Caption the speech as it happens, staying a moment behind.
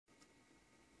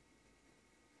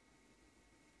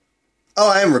Oh,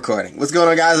 I am recording. What's going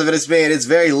on, guys? If it's been, it's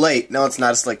very late. No, it's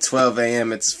not. It's like 12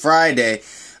 a.m. It's Friday.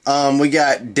 We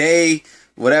got day,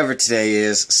 whatever today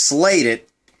is, slated.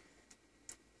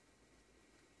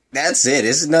 That's it.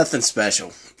 It's nothing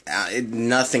special.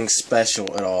 Nothing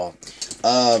special at all.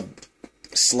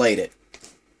 Slated.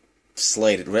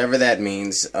 Slated. Whatever that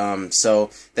means.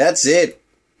 So, that's it.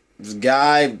 This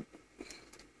guy...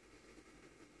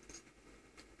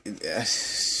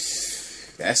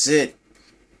 That's it.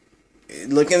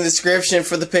 Look in the description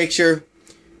for the picture.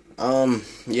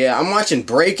 Yeah, I'm watching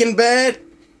Breaking Bad,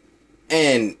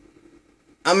 and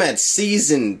I'm at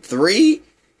season 3.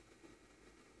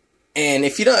 And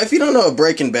if you don't know what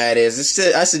Breaking Bad is,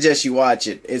 I suggest you watch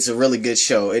it. It's a really good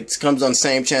show. It comes on the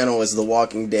same channel as The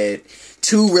Walking Dead.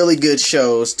 2 really good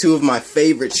shows. 2 of my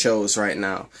favorite shows right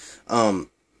now.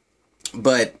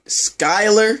 But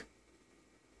Skyler,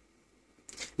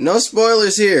 no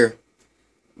spoilers here,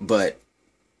 but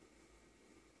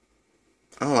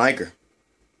I don't like her.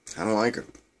 I don't like her.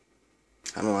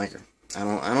 I don't like her. I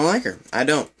don't like her. I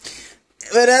don't.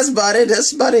 But that's about it.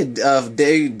 That's about it.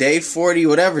 Day 40,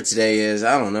 whatever today is.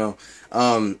 I don't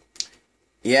know.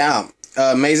 Yeah.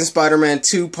 Amazing Spider-Man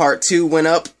 2 Part 2 went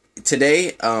up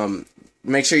today.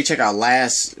 Make sure you check out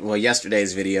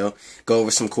yesterday's video. Go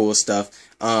over some cool stuff.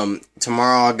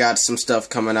 Tomorrow I got some stuff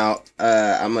coming out.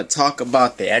 I'm going to talk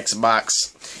about the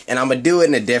Xbox, and I'm going to do it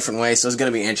in a different way, so it's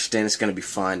going to be interesting. It's going to be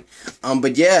fun.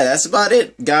 But yeah, that's about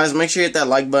it. Guys, make sure you hit that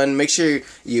like button. Make sure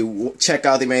you check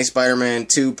out the Amazing Spider-Man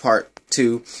 2 Part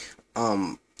 2.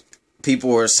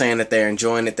 People were saying that they're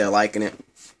enjoying it. They're liking it.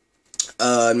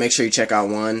 Make sure you check out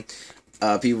 1.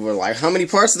 People were like, how many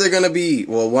parts are there going to be?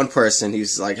 Well, one person,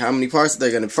 he's like, how many parts are there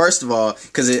going to be? First of all,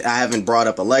 because I haven't brought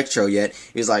up Electro yet,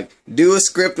 he's like, do a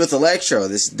script with Electro.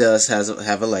 This does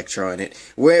have Electro in it.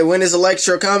 When is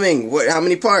Electro coming? How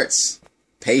many parts?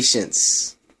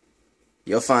 Patience.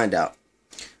 You'll find out.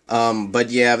 But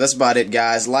yeah, that's about it,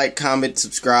 guys. Like, comment,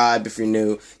 subscribe if you're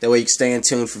new. That way you can stay in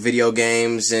tune for video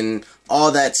games and all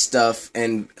that stuff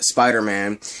and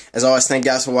Spider-Man. As always, thank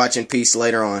you guys for watching. Peace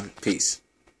later on. Peace.